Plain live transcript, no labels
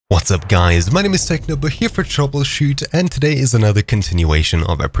What's up guys, my name is Technobo here for Troubleshoot, and today is another continuation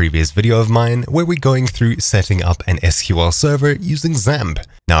of a previous video of mine where we're going through setting up an SQL server using XAMPP.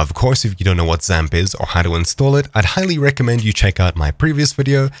 Now of course, if you don't know what XAMPP is or how to install it, I'd highly recommend you check out my previous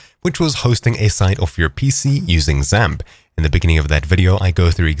video, which was hosting a site off your PC using XAMPP. In the beginning of that video, I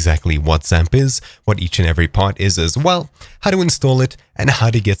go through exactly what XAMPP is, what each and every part is as well, how to install it, and how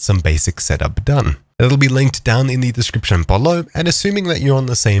to get some basic setup done. It'll be linked down in the description below, and assuming that you're on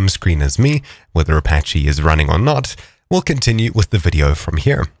the same screen as me, whether Apache is running or not, we'll continue with the video from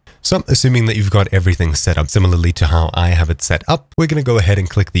here. So, assuming that you've got everything set up similarly to how I have it set up, we're going to go ahead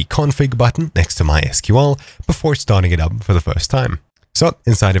and click the config button next to MySQL before starting it up for the first time. So,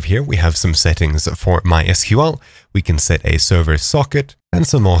 inside of here, we have some settings for MySQL. We can set a server socket and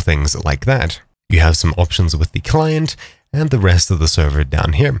some more things like that. You have some options with the client and the rest of the server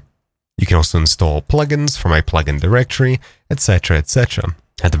down here. You can also install plugins from a plugin directory, etc, etc.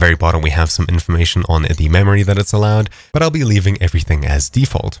 At the very bottom, we have some information on the memory that it's allowed, but I'll be leaving everything as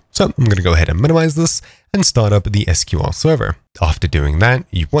default. So I'm going to go ahead and minimize this and start up the SQL server. After doing that,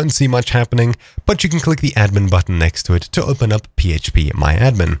 you won't see much happening, but you can click the admin button next to it to open up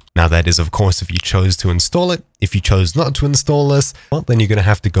phpMyAdmin. Now that is of course if you chose to install it. If you chose not to install this, well then you're going to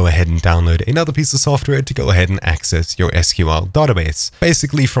have to go ahead and download another piece of software to go ahead and access your SQL database.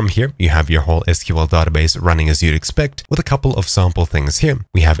 Basically from here, you have your whole SQL database running as you'd expect with a couple of sample things here.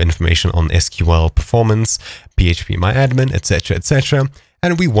 We have information on SQL performance, phpMyAdmin, etc, etc.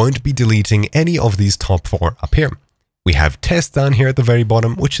 And we won't be deleting any of these top four up here. We have test down here at the very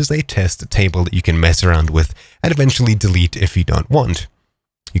bottom, which is a test table that you can mess around with and eventually delete if you don't want.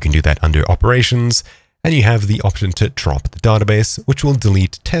 You can do that under operations, and you have the option to drop the database, which will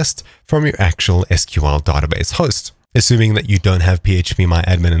delete test from your actual SQL database host. Assuming that you don't have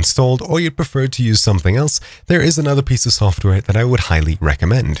phpMyAdmin installed or you'd prefer to use something else, there is another piece of software that I would highly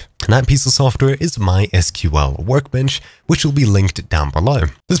recommend. And that piece of software is MySQL Workbench, which will be linked down below.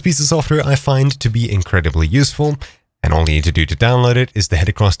 This piece of software I find to be incredibly useful, and all you need to do to download it is to head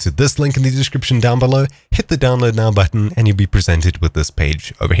across to this link in the description down below, hit the download now button, and you'll be presented with this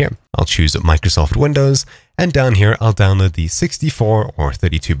page over here. I'll choose Microsoft Windows, and down here I'll download the 64 or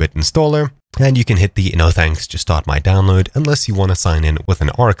 32-bit installer. And you can hit the no thanks to start my download unless you want to sign in with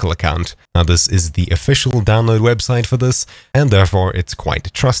an Oracle account. Now this is the official download website for this, and therefore it's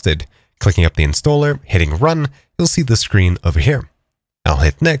quite trusted. Clicking up the installer, hitting run, you'll see the screen over here. I'll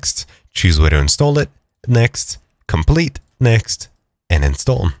hit next, choose where to install it, next, complete, next, and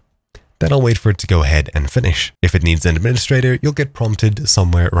install. Then I'll wait for it to go ahead and finish. If it needs an administrator, you'll get prompted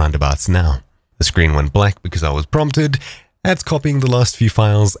somewhere roundabouts now. The screen went black because I was prompted. That's copying the last few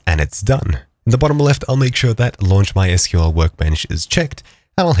files and it's done. In the bottom left, I'll make sure that Launch MySQL Workbench is checked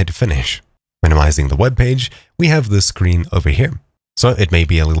and I'll hit finish. Minimizing the web page, we have this screen over here. So it may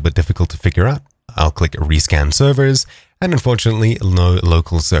be a little bit difficult to figure out. I'll click rescan servers, and unfortunately no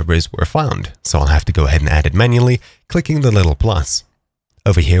local servers were found. So I'll have to go ahead and add it manually, clicking the little plus.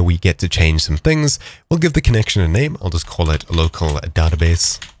 Over here we get to change some things. We'll give the connection a name. I'll just call it local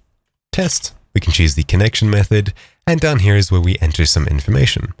database test. We can choose the connection method, and down here is where we enter some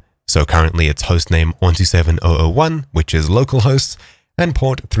information. So currently it's hostname 127001, which is localhost, and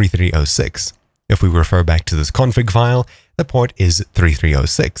port 3306. If we refer back to this config file, the port is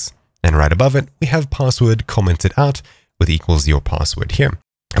 3306. And right above it, we have password commented out with equals your password here.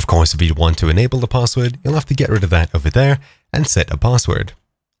 Of course, if you want to enable the password, you'll have to get rid of that over there and set a password.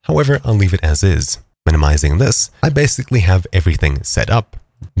 However, I'll leave it as is. Minimizing this, I basically have everything set up.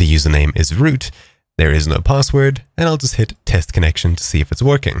 The username is root, there is no password, and I'll just hit test connection to see if it's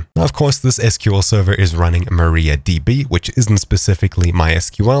working. Now, of course, this SQL server is running MariaDB, which isn't specifically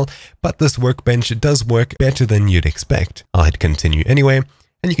MySQL, but this workbench does work better than you'd expect. I'll hit continue anyway,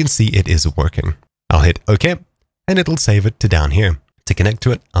 and you can see it is working. I'll hit OK, and it'll save it to down here. To connect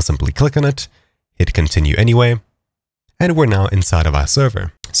to it, I'll simply click on it, hit continue anyway, and we're now inside of our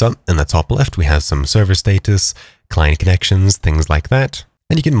server. So in the top left, we have some server status, client connections, things like that.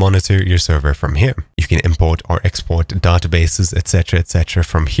 And you can monitor your server from here. You can import or export databases, etc, etc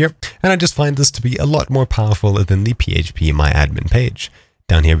from here. And I just find this to be a lot more powerful than the phpMyAdmin page.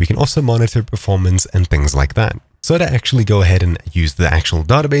 Down here, we can also monitor performance and things like that. So to actually go ahead and use the actual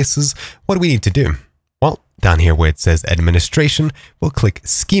databases, what do we need to do? Well, down here where it says administration, we'll click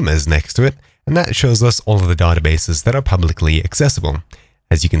schemas next to it, and that shows us all of the databases that are publicly accessible.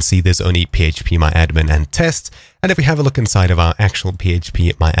 As you can see, there's only phpMyAdmin and test, and if we have a look inside of our actual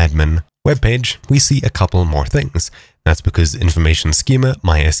phpMyAdmin webpage, we see a couple more things. That's because information schema,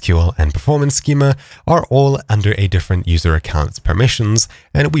 MySQL, and performance schema are all under a different user account's permissions,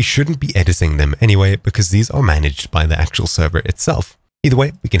 and we shouldn't be editing them anyway because these are managed by the actual server itself. Either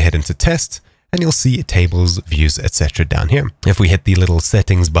way, we can head into test and you'll see tables, views, etc. down here. If we hit the little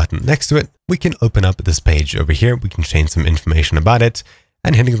settings button next to it, we can open up this page over here. We can change some information about it,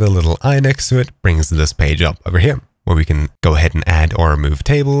 and hitting the little eye next to it brings this page up over here, where we can go ahead and add or remove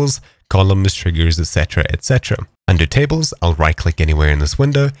tables, columns, triggers, etc., etc. Under tables, I'll right click anywhere in this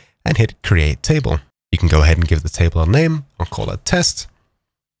window and hit create table. You can go ahead and give the table a name. I'll call it test.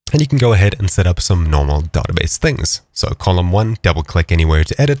 And you can go ahead and set up some normal database things. So column 1, double click anywhere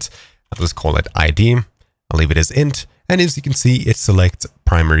to edit. I'll just call it ID. I'll leave it as int. And as you can see, it selects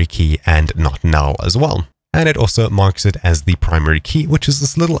primary key and not null as well. And it also marks it as the primary key, which is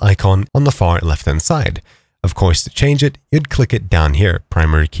this little icon on the far left-hand side. Of course, to change it, you'd click it down here,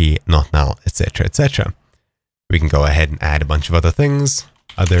 primary key, not null, etc., etc. We can go ahead and add a bunch of other things,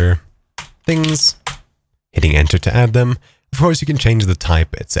 hitting enter to add them. Of course, you can change the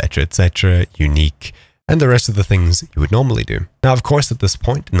type, etc., etc., unique, and the rest of the things you would normally do. Now, of course, at this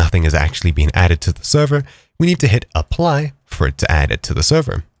point, nothing has actually been added to the server. We need to hit apply for it to add it to the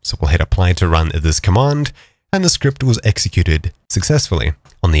server. So we'll hit apply to run this command, and the script was executed successfully.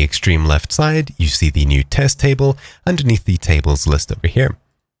 On the extreme left side, you see the new test table underneath the tables list over here.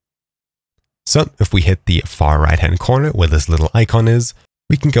 So if we hit the far right-hand corner where this little icon is,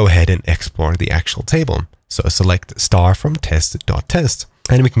 we can go ahead and explore the actual table. So select star from test.test,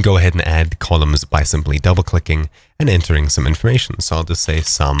 and we can go ahead and add columns by simply double-clicking and entering some information. So I'll just say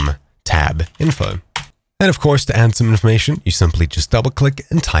some tab info. And of course, to add some information, you simply just double-click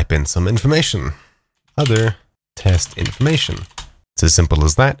and type in some information. Other test information. It's as simple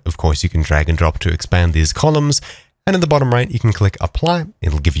as that. Of course, you can drag and drop to expand these columns. And in the bottom right, you can click apply.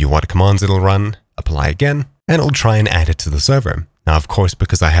 It'll give you what commands it'll run, apply again, and it'll try and add it to the server. Now, of course,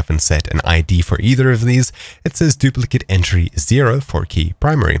 because I haven't set an ID for either of these, it says duplicate entry 0 for key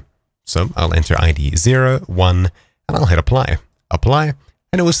primary. So I'll enter ID 0, 1, and I'll hit apply. Apply,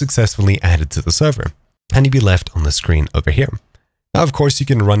 and it was successfully added to the server. And you'll be left on the screen over here. Now, of course, you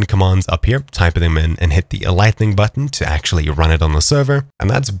can run commands up here, type them in, and hit the lightning button to actually run it on the server. And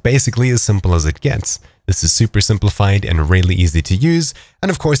that's basically as simple as it gets. This is super simplified and really easy to use. And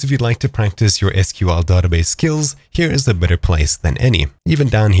of course, if you'd like to practice your SQL database skills, here is a better place than any. Even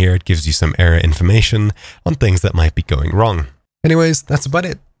down here, it gives you some error information on things that might be going wrong. Anyways, that's about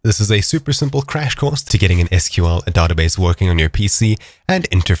it. This is a super simple crash course to getting an SQL database working on your PC and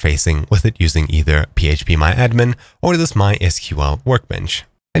interfacing with it using either phpMyAdmin or this MySQL Workbench.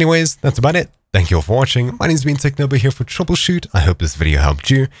 Anyways, that's about it. Thank you all for watching. My name's been Technobo here for Troubleshoot. I hope this video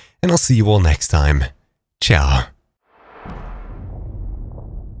helped you, and I'll see you all next time. Ciao.